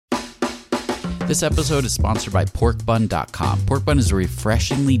This episode is sponsored by porkbun.com. Porkbun is a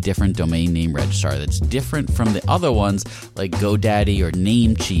refreshingly different domain name registrar that's different from the other ones like GoDaddy or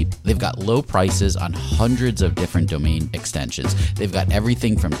Namecheap. They've got low prices on hundreds of different domain extensions. They've got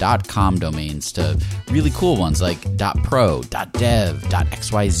everything from .com domains to really cool ones like .pro, .dev,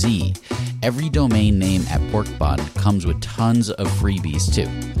 .xyz. Every domain name at Porkbun comes with tons of freebies too,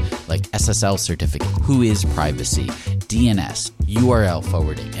 like SSL certificate, whois privacy, DNS, URL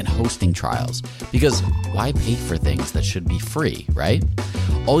forwarding, and hosting trials. Because why pay for things that should be free, right?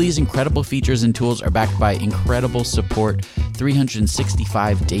 All these incredible features and tools are backed by incredible support,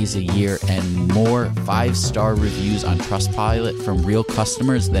 365 days a year, and more 5-star reviews on Trustpilot from real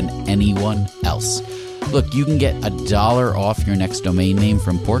customers than anyone else. Look, you can get $1 off your next domain name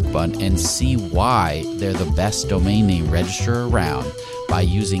from Porkbun and see why they're the best domain name registrar around by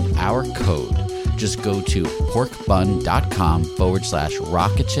using our code. Just go to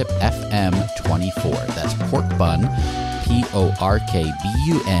porkbun.com/rocketshipfm24. That's porkbun,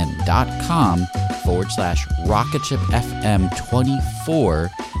 porkbun.com/rocketshipfm24.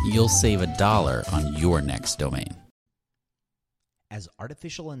 You'll save $1 on your next domain. As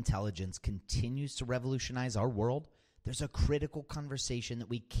artificial intelligence continues to revolutionize our world, there's a critical conversation that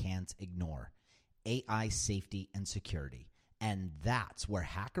we can't ignore: AI safety and security. And that's where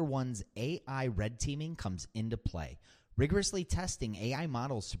HackerOne's AI red teaming comes into play, rigorously testing AI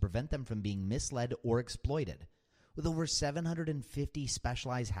models to prevent them from being misled or exploited. With over 750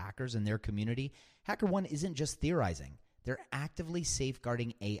 specialized hackers in their community, HackerOne isn't just theorizing. They're actively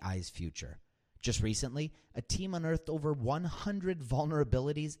safeguarding AI's future. Just recently, a team unearthed over 100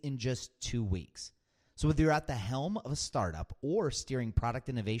 vulnerabilities in just 2 weeks. So whether you're at the helm of a startup or steering product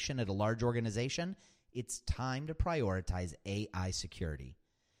innovation at a large organization, it's time to prioritize AI security.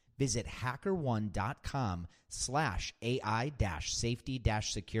 Visit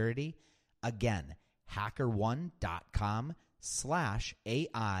hackerone.com/AI-safety-security. Again,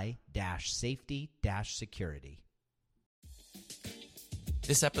 hackerone.com/AI-safety-security.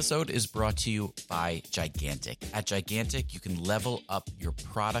 This episode is brought to you by Gigantic. At Gigantic, you can level up your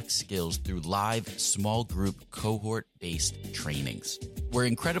product skills through live, small group, cohort-based trainings. We're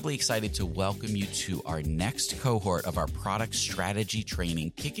incredibly excited to welcome you to our next cohort of our product strategy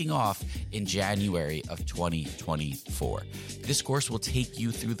training, kicking off in January of 2024. This course will take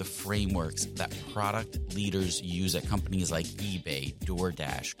you through the frameworks that product leaders use at companies like eBay,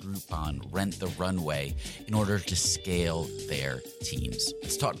 DoorDash, Groupon, Rent the Runway in order to scale their teams.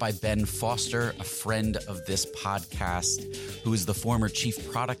 It's taught by Ben Foster, a friend of this podcast, who is the former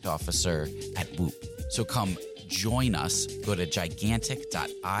chief product officer at Whoop. So come join us. Go to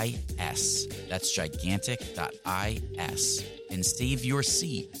gigantic.is. That's gigantic.is. And save your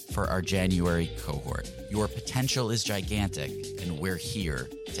seat for our January cohort. Your potential is gigantic, and we're here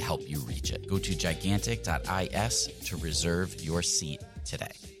to help you reach it. Go to gigantic.is to reserve your seat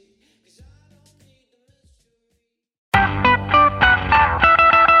today.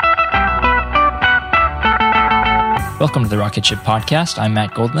 Welcome to the Rocket Ship Podcast. I'm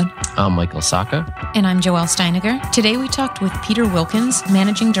Matt Goldman. I'm Michael Sacca. And I'm Joelle Steiniger. Today we talked with Peter Wilkins,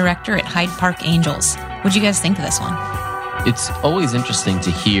 Managing Director at Hyde Park Angels. What'd you guys think of this one? It's always interesting to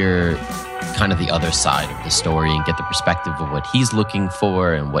hear kind of the other side of the story and get the perspective of what he's looking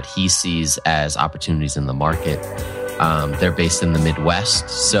for and what he sees as opportunities in the market. They're based in the Midwest,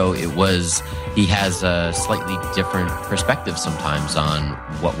 so he has a slightly different perspective sometimes on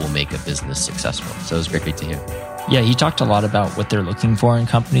what will make a business successful. So it was great to hear. Yeah, he talked a lot about what they're looking for in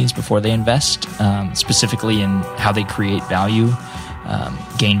companies before they invest, specifically in how they create value,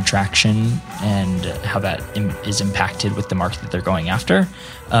 gain traction, and how that is impacted with the market that they're going after.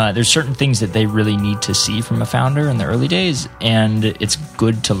 There's certain things that they really need to see from a founder in the early days, and it's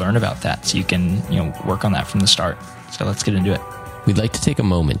good to learn about that so you can work on that from the start. So let's get into it. We'd like to take a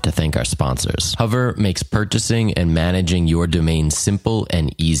moment to thank our sponsors. Hover makes purchasing and managing your domain simple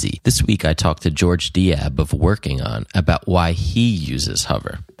and easy. This week, I talked to George Diab of Working On about why he uses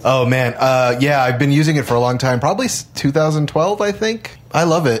Hover. Oh, man. Yeah, I've been using it for a long time, probably 2012, I think. I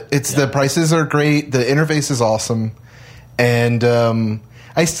love it. The prices are great. The interface is awesome. And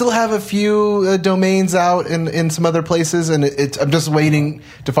I still have a few domains out in some other places, and I'm just waiting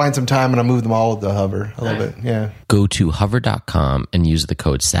to find some time, and I'll move them all to Hover. I love it. Yeah. Go to hover.com and use the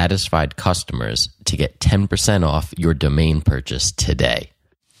code SATISFIEDCustomers to get 10% off your domain purchase today.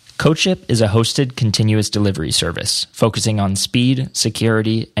 CodeShip is a hosted continuous delivery service focusing on speed,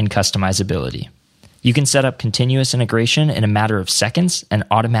 security, and customizability. You can set up continuous integration in a matter of seconds and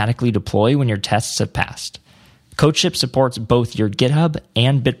automatically deploy when your tests have passed. CodeShip supports both your GitHub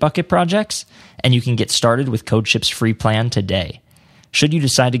and Bitbucket projects, and you can get started with CodeShip's free plan today. Should you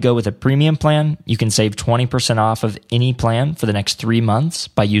decide to go with a premium plan, you can save 20% off of any plan for the next 3 months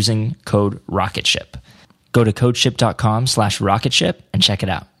by using code ROCKETSHIP. Go to codeship.com/rocketship and check it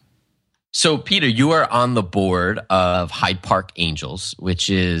out. So, Peter, you are on the board of Hyde Park Angels, which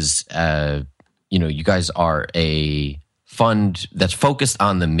is, you guys are a fund that's focused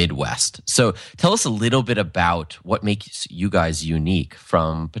on the Midwest. So tell us a little bit about what makes you guys unique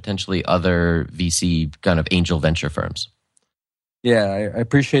from potentially other VC kind of angel venture firms. Yeah, I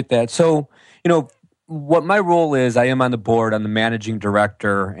appreciate that. So, what my role is, I am on the board, I'm the managing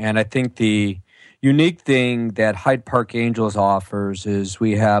director, and I think the unique thing that Hyde Park Angels offers is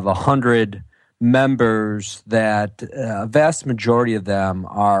we have 100 members that a vast majority of them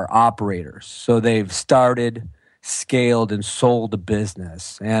are operators. So they've started, scaled, and sold a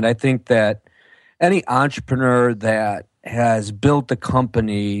business. And I think that any entrepreneur that has built a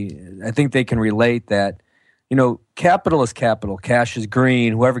company, I think they can relate that capital is capital. Cash is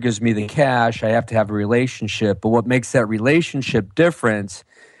green. Whoever gives me the cash, I have to have a relationship. But what makes that relationship different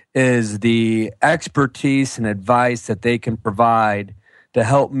is the expertise and advice that they can provide to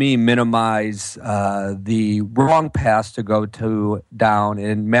help me minimize the wrong paths to go down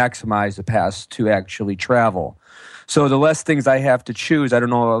and maximize the paths to actually travel. So the less things I have to choose, I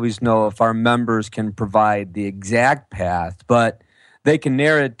don't always know if our members can provide the exact path, but they can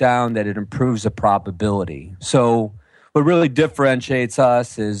narrow it down that it improves the probability. So what really differentiates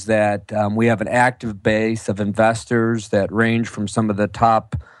us is that we have an active base of investors that range from some of the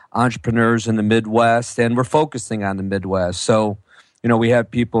top entrepreneurs in the Midwest, and we're focusing on the Midwest. So, we have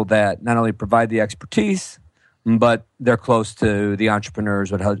people that not only provide the expertise, but they're close to the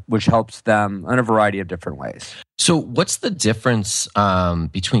entrepreneurs, which helps them in a variety of different ways. So what's the difference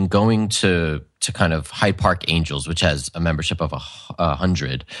between going to kind of Hyde Park Angels, which has a membership of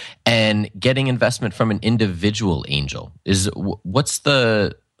 100, and getting investment from an individual angel? What's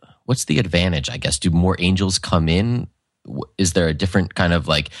the advantage, I guess? Do more angels come in? Is there a different kind of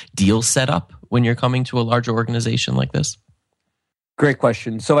like deal setup when you're coming to a larger organization like this? Great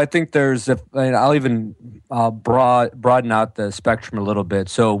question. So I think I'll even broaden out the spectrum a little bit.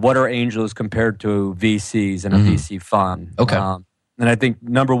 So what are angels compared to VCs and a VC fund? Okay. And I think,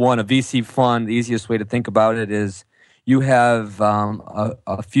 number one, a VC fund, the easiest way to think about it is you have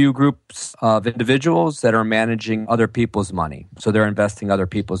a few groups of individuals that are managing other people's money. So they're investing other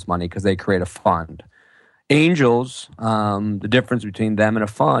people's money because they create a fund. Angels, the difference between them and a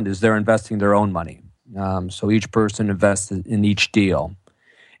fund is they're investing their own money. So each person invests in each deal.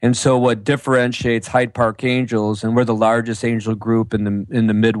 And so what differentiates Hyde Park Angels, and we're the largest angel group in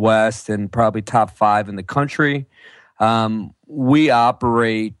the Midwest and probably top 5 in the country, we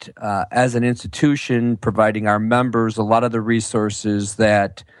operate as an institution, providing our members a lot of the resources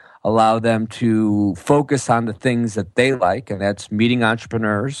that allow them to focus on the things that they like, and that's meeting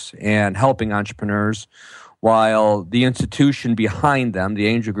entrepreneurs and helping entrepreneurs, while the institution behind them, the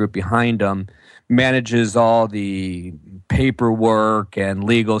angel group behind them, manages all the paperwork and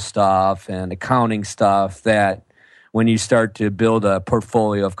legal stuff and accounting stuff that when you start to build a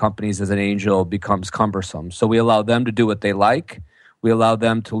portfolio of companies as an angel becomes cumbersome. So we allow them to do what they like. We allow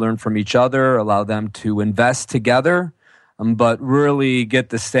them to learn from each other, allow them to invest together, but really get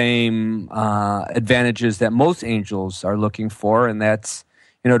the same advantages that most angels are looking for, and that's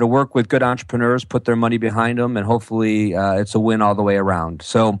to work with good entrepreneurs, put their money behind them, and hopefully it's a win all the way around.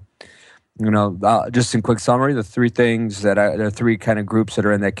 So just in quick summary, the three kind of groups that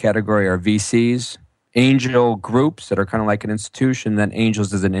are in that category are VCs, angel groups that are kind of like an institution, then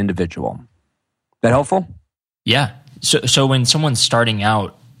angels as an individual. That helpful? Yeah. So when someone's starting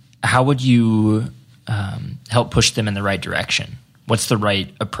out, how would you help push them in the right direction? What's the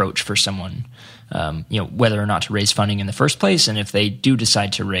right approach for someone, whether or not to raise funding in the first place? And if they do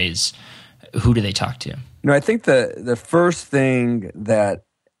decide to raise, who do they talk to? I think the first thing that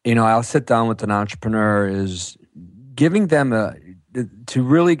I'll sit down with an entrepreneur is giving them to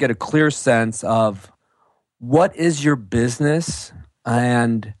really get a clear sense of what is your business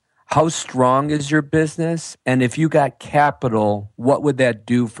and how strong is your business, and if you got capital, what would that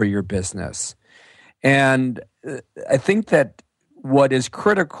do for your business? And I think that what is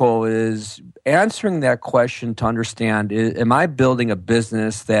critical is answering that question to understand, am I building a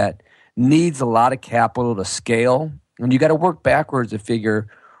business that needs a lot of capital to scale? And you got to work backwards to figure,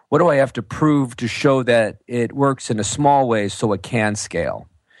 what do I have to prove to show that it works in a small way so it can scale?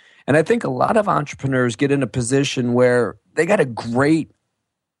 And I think a lot of entrepreneurs get in a position where they got a great,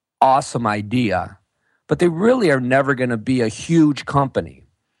 awesome idea, but they really are never going to be a huge company.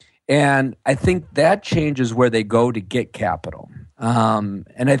 And I think that changes where they go to get capital. And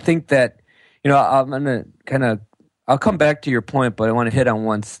I think that, I'm going to I'll come back to your point, but I want to hit on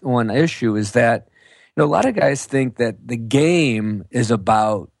one issue is that a lot of guys think that the game is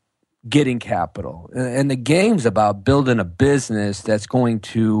about getting capital, and the game's about building a business that's going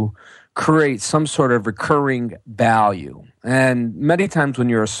to create some sort of recurring value. And many times when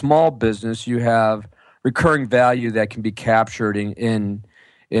you're a small business, you have recurring value that can be captured in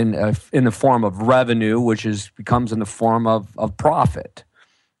the form of revenue, which becomes in the form of profit.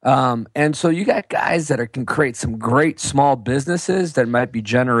 And so you got guys that can create some great small businesses that might be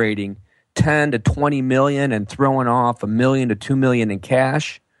generating 10 to 20 million and throwing off $1 million to $2 million in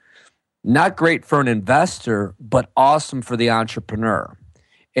cash. Not great for an investor, but awesome for the entrepreneur.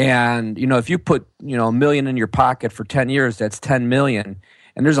 And, if you put, $1 million in your pocket for 10 years, that's 10 million.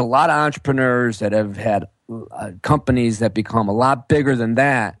 And there's a lot of entrepreneurs that have had companies that become a lot bigger than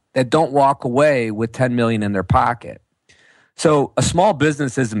that don't walk away with 10 million in their pocket. So a small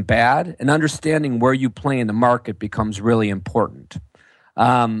business isn't bad, and understanding where you play in the market becomes really important.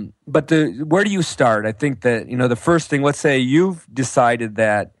 But where do you start? I think that, the first thing, let's say you've decided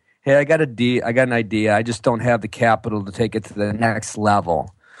that, hey, I got an idea. I just don't have the capital to take it to the next level.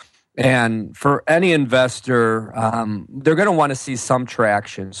 And for any investor, they're going to want to see some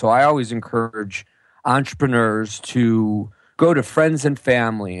traction. So I always encourage entrepreneurs to go to friends and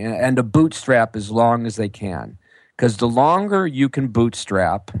family and to bootstrap as long as they can. Because the longer you can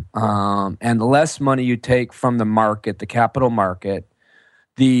bootstrap and the less money you take from the market, the capital market,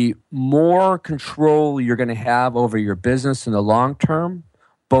 the more control you're going to have over your business in the long term,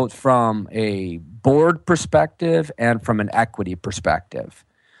 both from a board perspective and from an equity perspective.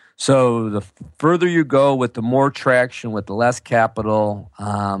 So the further you go with the more traction, with the less capital,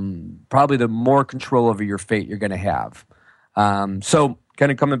 probably the more control over your fate you're going to have. So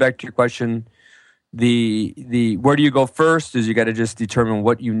kind of coming back to your question, the where do you go first is you got to just determine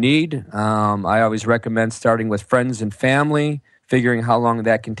what you need. I always recommend starting with friends and family, figuring how long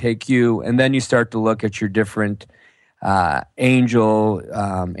that can take you, and then you start to look at your different angel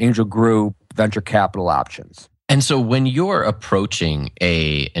group, venture capital options. And so when you're approaching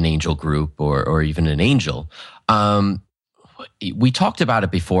an angel group or even an angel, we talked about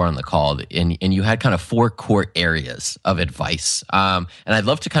it before on the call, and you had kind of 4 core areas of advice. And I'd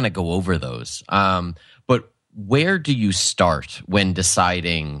love to kind of go over those. But where do you start when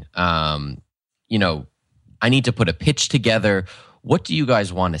deciding, I need to put a pitch together? What do you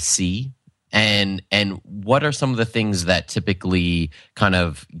guys want to see? And what are some of the things that typically kind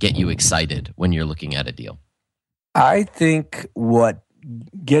of get you excited when you're looking at a deal? I think what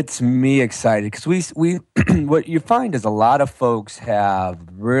gets me excited, because we what you find is a lot of folks have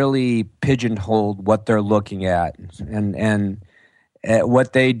really pigeonholed what they're looking at, and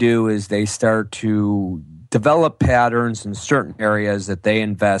what they do is they start to develop patterns in certain areas that they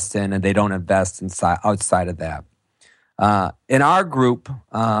invest in, and they don't invest outside of that. In our group,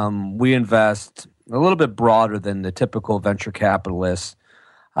 we invest a little bit broader than the typical venture capitalist,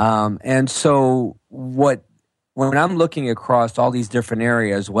 and so when I'm looking across all these different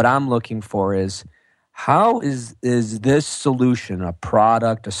areas, what I'm looking for is how is this solution, a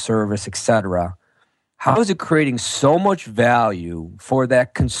product, a service, etc., how is it creating so much value for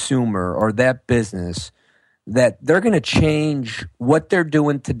that consumer or that business that they're going to change what they're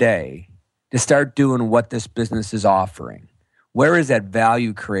doing today to start doing what this business is offering? Where is that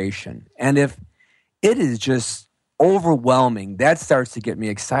value creation? And if it is just overwhelming, that starts to get me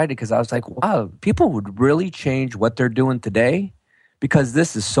excited, because I was like, wow, people would really change what they're doing today because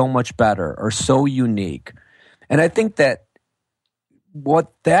this is so much better or so unique. And I think that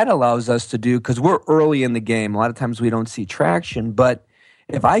what that allows us to do, because we're early in the game, a lot of times we don't see traction, but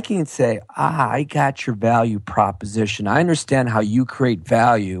if I can say, I got your value proposition, I understand how you create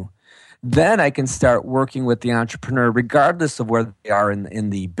value, then I can start working with the entrepreneur, regardless of where they are in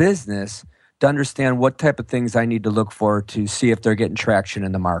the business, to understand what type of things I need to look for to see if they're getting traction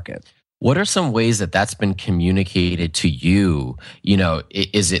in the market. What are some ways that that's been communicated to you?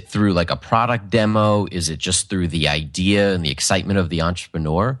 Is it through like a product demo? Is it just through the idea and the excitement of the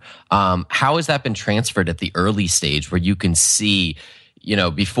entrepreneur? How has that been transferred at the early stage where you can see,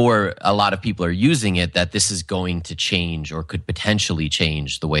 before a lot of people are using it, that this is going to change or could potentially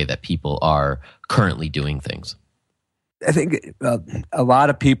change the way that people are currently doing things? I think a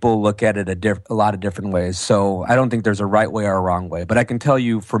lot of people look at it a lot of different ways. So I don't think there's a right way or a wrong way. But I can tell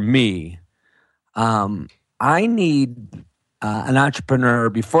you, for me, I need an entrepreneur,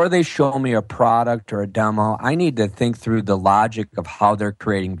 before they show me a product or a demo, I need to think through the logic of how they're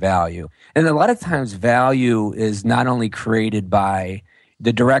creating value. And a lot of times value is not only created by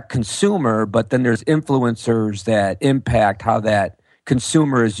the direct consumer, but then there's influencers that impact how that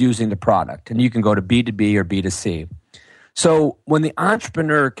consumer is using the product. And you can go to B2B or B2C. So when the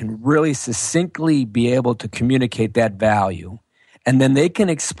entrepreneur can really succinctly be able to communicate that value, and then they can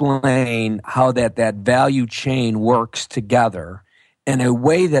explain how that value chain works together in a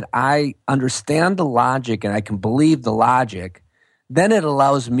way that I understand the logic and I can believe the logic, then it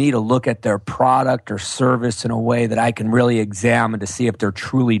allows me to look at their product or service in a way that I can really examine to see if they're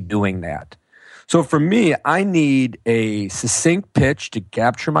truly doing that. So for me, I need a succinct pitch to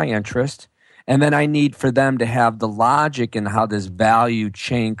capture my interest. And then I need for them to have the logic and how this value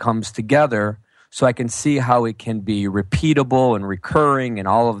chain comes together so I can see how it can be repeatable and recurring and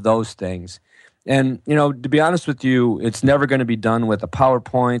all of those things. And, to be honest with you, it's never going to be done with a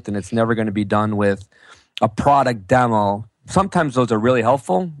PowerPoint, and it's never going to be done with a product demo. Sometimes those are really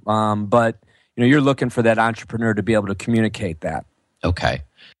helpful, but, you're looking for that entrepreneur to be able to communicate that. Okay.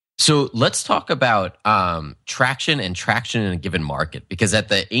 So let's talk about traction in a given market, because at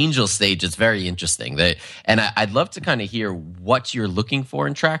the angel stage, it's very interesting. And I'd love to kind of hear what you're looking for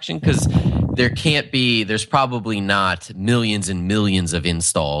in traction, because there's probably not millions and millions of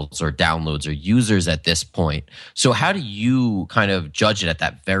installs or downloads or users at this point. So how do you kind of judge it at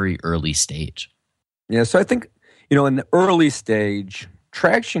that very early stage? Yeah, so I think, in the early stage,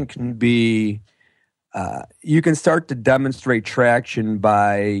 traction can be... you can start to demonstrate traction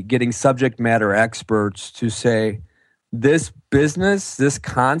by getting subject matter experts to say, this business, this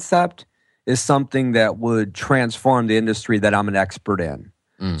concept is something that would transform the industry that I'm an expert in.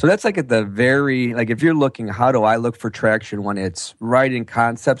 So that's like at the very, like if you're looking, how do I look for traction when it's right in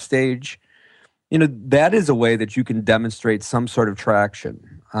concept stage? That is a way that you can demonstrate some sort of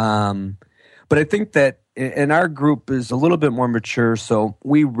traction. But I think that and our group is a little bit more mature, so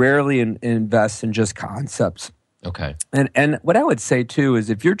we rarely invest in just concepts. Okay. And what I would say too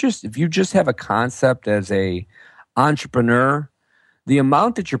is if you just have a concept as a entrepreneur, the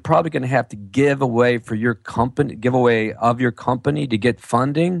amount that you're probably going to have to give away of your company to get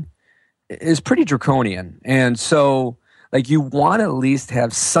funding is pretty draconian. And so you want to at least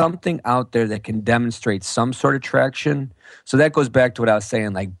have something out there that can demonstrate some sort of traction. So that goes back to what I was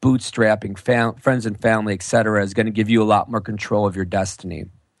saying, like bootstrapping, friends and family, et cetera, is going to give you a lot more control of your destiny.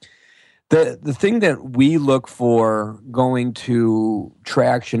 The thing that we look for going to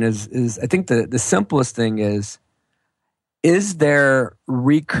traction is I think the simplest thing is there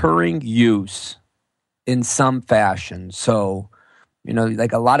recurring use in some fashion? So,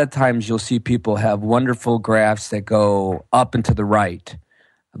 like a lot of times you'll see people have wonderful graphs that go up and to the right.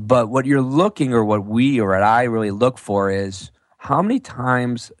 But what you're looking, or what I really look for, is how many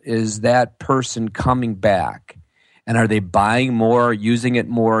times is that person coming back? And are they buying more, using it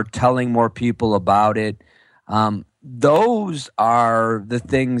more, telling more people about it? Those are the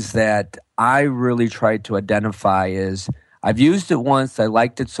things that I really try to identify is, I've used it once, I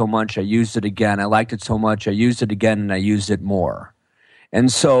liked it so much, I used it again. I liked it so much, I used it again, and I used it more.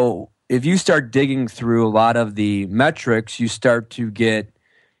 And so if you start digging through a lot of the metrics, you start to get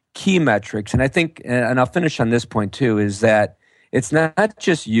key metrics. And I think, and I'll finish on this point too, is that it's not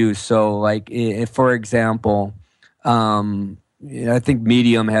just use. So like, if, for example, I think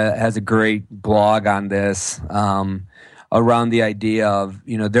Medium has a great blog on this around the idea of,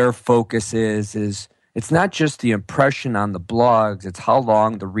 their focus is it's not just the impression on the blogs, it's how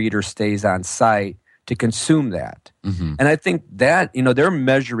long the reader stays on site to consume that. Mm-hmm. And I think that, they're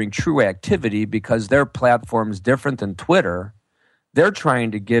measuring true activity because their platform is different than Twitter. They're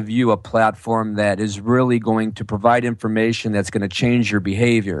trying to give you a platform that is really going to provide information that's going to change your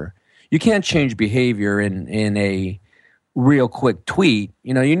behavior. You can't change behavior in a real quick tweet.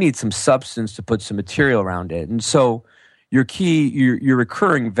 You need some substance to put some material around it. And so your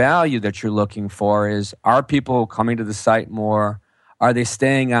recurring value that you're looking for is, are people coming to the site more? Are they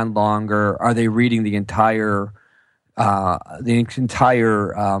staying on longer? Are they reading the entire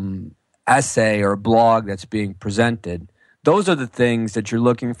essay or blog that's being presented? Those are the things that you're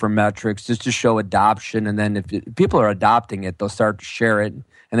looking for metrics just to show adoption. And then if people are adopting it, they'll start to share it.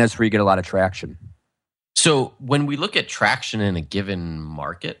 And that's where you get a lot of traction. So when we look at traction in a given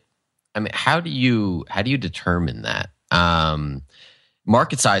market, I mean, how do you determine that?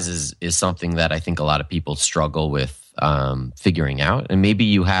 Market size is something that I think a lot of people struggle with figuring out. And maybe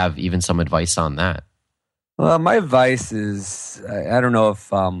you have even some advice on that. Well, my advice is, I don't know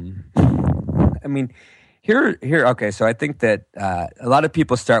if, Here. Okay, so I think that a lot of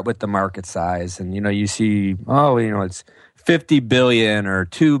people start with the market size, and you see, it's 50 billion or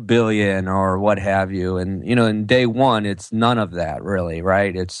 2 billion or what have you, and in day one, it's none of that really,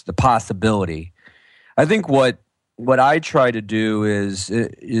 right? It's the possibility. I think what I try to do is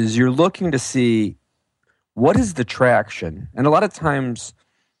you're looking to see what is the traction, and a lot of times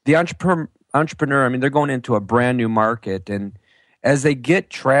the entrepreneur, I mean, they're going into a brand new market, and as they get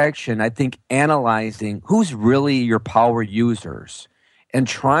traction, I think analyzing who's really your power users and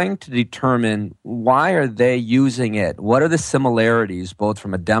trying to determine why are they using it? What are the similarities, both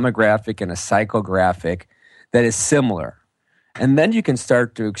from a demographic and a psychographic, that is similar? And then you can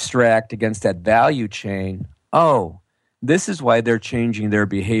start to extract against that value chain, oh, this is why they're changing their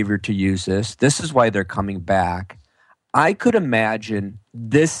behavior to use this. This is why they're coming back. I could imagine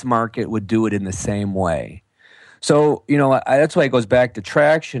this market would do it in the same way. So, that's why it goes back to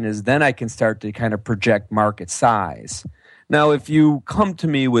traction, is then I can start to kind of project market size. Now, if you come to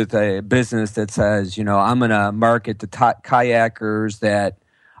me with a business that says, I'm going to market to kayakers that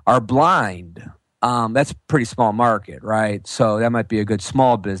are blind, that's a pretty small market, right? So that might be a good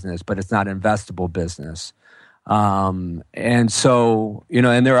small business, but it's not an investable business. And so,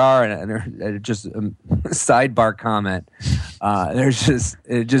 and there are, and just a sidebar comment,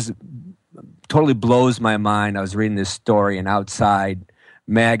 it just totally blows my mind. I was reading this story in Outside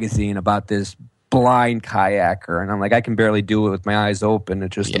magazine about this blind kayaker, and I'm like, I can barely do it with my eyes open.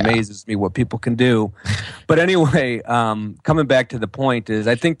 It just amazes me what people can do. But anyway, coming back to the point is,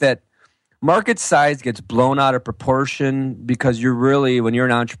 I think that market size gets blown out of proportion because you're really, when you're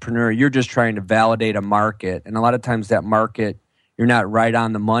an entrepreneur, you're just trying to validate a market. And a lot of times that market, you're not right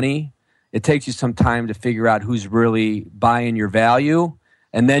on the money. It takes you some time to figure out who's really buying your value.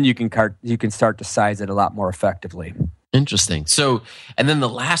 And then you can start to size it a lot more effectively. Interesting. So, and then the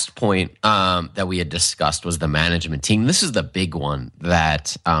last point that we had discussed was the management team. This is the big one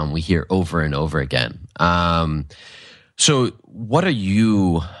that we hear over and over again. So what are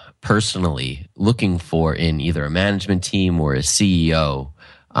you personally looking for in either a management team or a CEO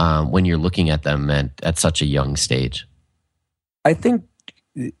when you're looking at them at such a young stage? I think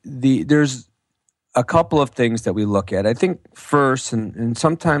there's a couple of things that we look at. I think first, and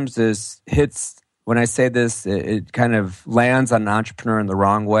sometimes this hits, when I say this, it kind of lands on an entrepreneur in the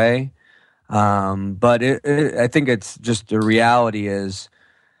wrong way. But I think it's just the reality is,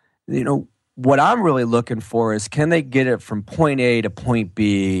 what I'm really looking for is, can they get it from point A to point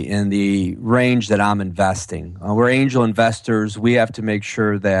B in the range that I'm investing? We're angel investors. We have to make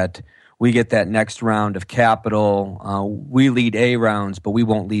sure that we get that next round of capital. We lead A rounds, but we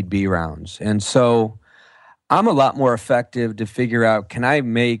won't lead B rounds. And so I'm a lot more effective to figure out, can I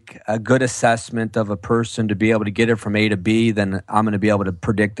make a good assessment of a person to be able to get it from A to B, then I'm going to be able to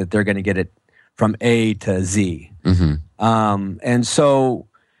predict that they're going to get it from A to Z. Mm-hmm. And so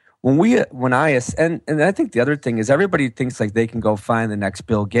when I think the other thing is, everybody thinks like they can go find the next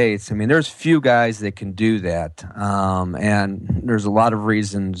Bill Gates. I mean, there's few guys that can do that. And there's a lot of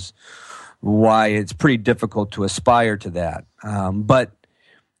reasons why it's pretty difficult to aspire to that. But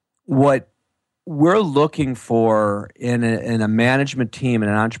what we're looking for in a management team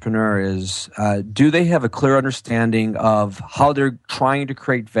and an entrepreneur is, do they have a clear understanding of how they're trying to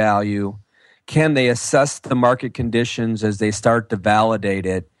create value? Can they assess the market conditions as they start to validate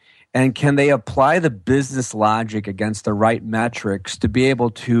it? And can they apply the business logic against the right metrics to be able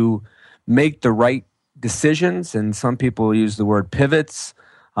to make the right decisions? And some people use the word pivots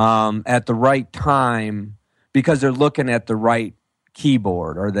at the right time, because they're looking at the right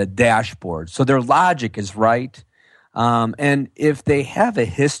keyboard or the dashboard. So their logic is right. And if they have a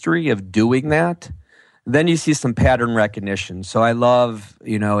history of doing that, then you see some pattern recognition. So I love,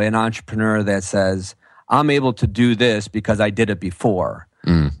 an entrepreneur that says, I'm able to do this because I did it before.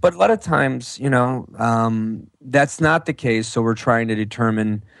 Mm. But a lot of times, that's not the case. So we're trying to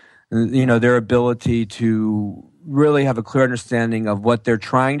determine, their ability to really have a clear understanding of what they're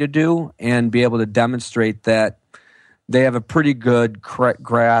trying to do and be able to demonstrate that they have a pretty good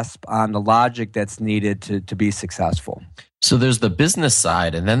grasp on the logic that's needed to be successful. So there's the business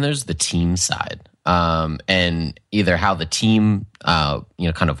side, and then there's the team side. And either how the team,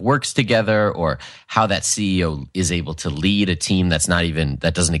 kind of works together, or how that CEO is able to lead a team that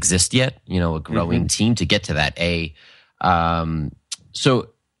doesn't exist yet, a growing team to get to that A. So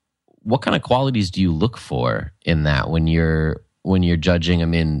what kind of qualities do you look for in that when you're judging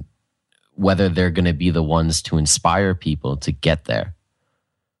them in whether they're going to be the ones to inspire people to get there?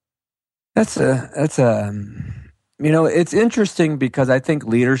 It's interesting because I think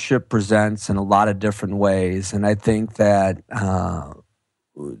leadership presents in a lot of different ways. And I think that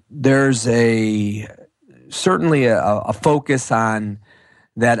there's certainly a focus on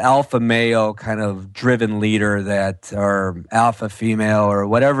that alpha male kind of driven leader or alpha female, or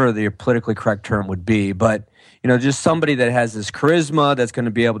whatever the politically correct term would be. But, just somebody that has this charisma that's going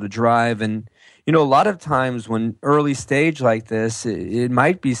to be able to drive. And, a lot of times when early stage like this, it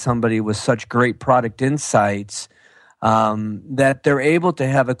might be somebody with such great product insights that they're able to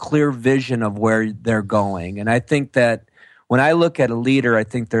have a clear vision of where they're going. And I think that when I look at a leader, I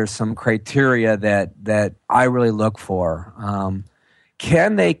think there's some criteria that I really look for.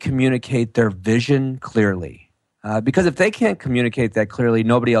 Can they communicate their vision clearly? Because if they can't communicate that clearly,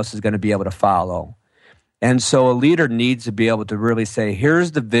 nobody else is going to be able to follow. And so a leader needs to be able to really say,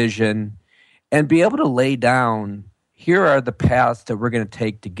 here's the vision, and be able to lay down, here are the paths that we're going to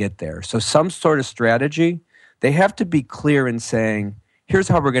take to get there. So some sort of strategy, they have to be clear in saying, here's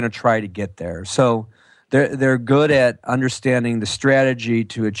how we're going to try to get there. So they're good at understanding the strategy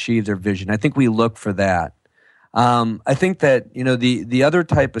to achieve their vision. I think we look for that. I think that, the other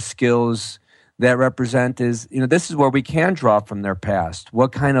type of skills that represent is, this is where we can draw from their past.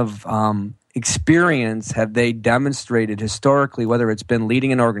 What kind of experience have they demonstrated historically, whether it's been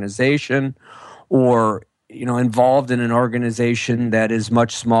leading an organization or, involved in an organization that is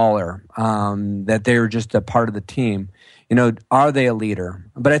much smaller, that they're just a part of the team. Are they a leader?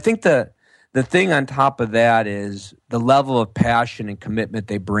 But I think the thing on top of that is the level of passion and commitment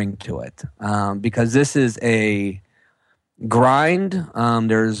they bring to it, because this is a grind.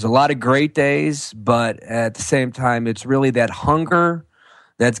 There's a lot of great days, but at the same time, it's really that hunger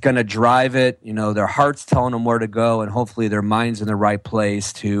that's going to drive it. Their heart's telling them where to go, and hopefully their mind's in the right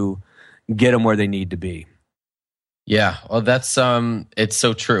place to get them where they need to be. Yeah, well, that's it's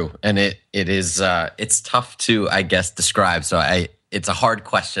so true, and it is it's tough to, I guess, describe. So it's a hard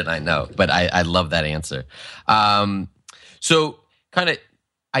question, I know, but I love that answer. So kind of,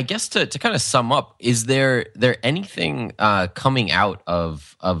 I guess to kind of sum up, is there anything coming out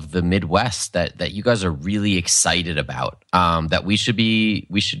of the Midwest that you guys are really excited about, that we should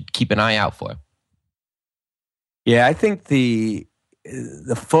keep an eye out for? Yeah, I think the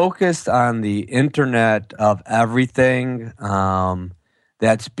focus on the Internet of Everything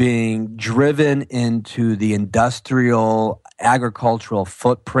that's being driven into the industrial, agricultural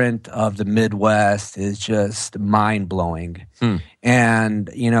footprint of the Midwest is just mind-blowing.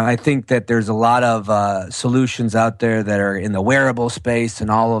 And, I think that there's a lot of solutions out there that are in the wearable space and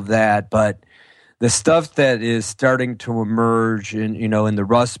all of that, but the stuff that is starting to emerge in the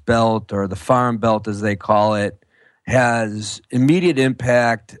Rust Belt or the Farm Belt, as they call it, has immediate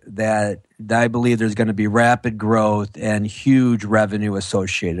impact that I believe there's going to be rapid growth and huge revenue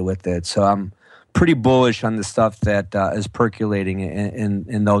associated with it. So I'm pretty bullish on the stuff that is percolating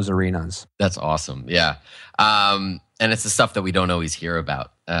in those arenas. That's awesome. Yeah. And it's the stuff that we don't always hear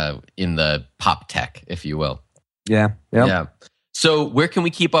about in the pop tech, if you will. Yeah. Yep. Yeah. So where can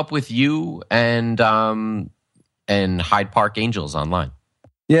we keep up with you and Hyde Park Angels online?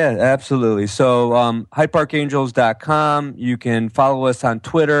 Yeah, absolutely. So HydeParkAngels.com. You can follow us on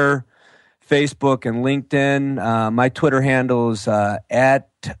Twitter, Facebook, and LinkedIn. My Twitter handle is at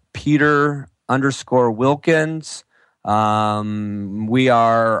Peter_Wilkins. We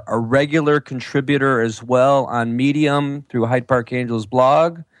are a regular contributor as well on Medium through Hyde Park Angels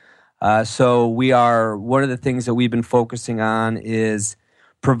blog. So we are, one of the things that we've been focusing on is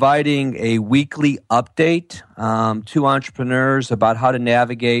providing a weekly update to entrepreneurs about how to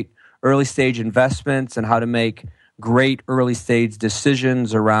navigate early stage investments and how to make great early stage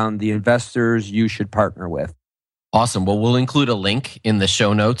decisions around the investors you should partner with. Awesome. Well, we'll include a link in the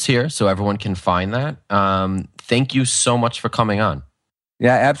show notes here so everyone can find that. Thank you so much for coming on.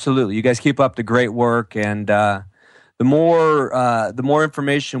 Yeah, absolutely. You guys keep up the great work, and the more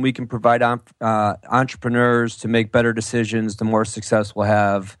information we can provide entrepreneurs to make better decisions, the more success we'll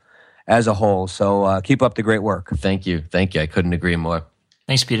have as a whole. So keep up the great work. Thank you. I couldn't agree more.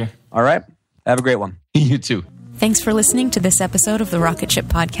 Thanks, Peter. All right. Have a great one. You too. Thanks for listening to this episode of the Rocket Ship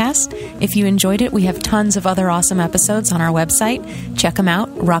Podcast. If you enjoyed it, we have tons of other awesome episodes on our website. Check them out,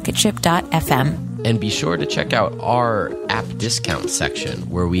 rocketship.fm. And be sure to check out our app discount section,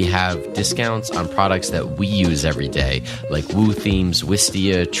 where we have discounts on products that we use every day, like Woo Themes,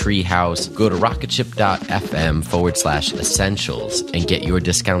 Wistia, Treehouse. Go to rocketship.fm/essentials and get your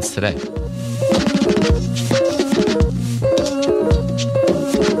discounts today.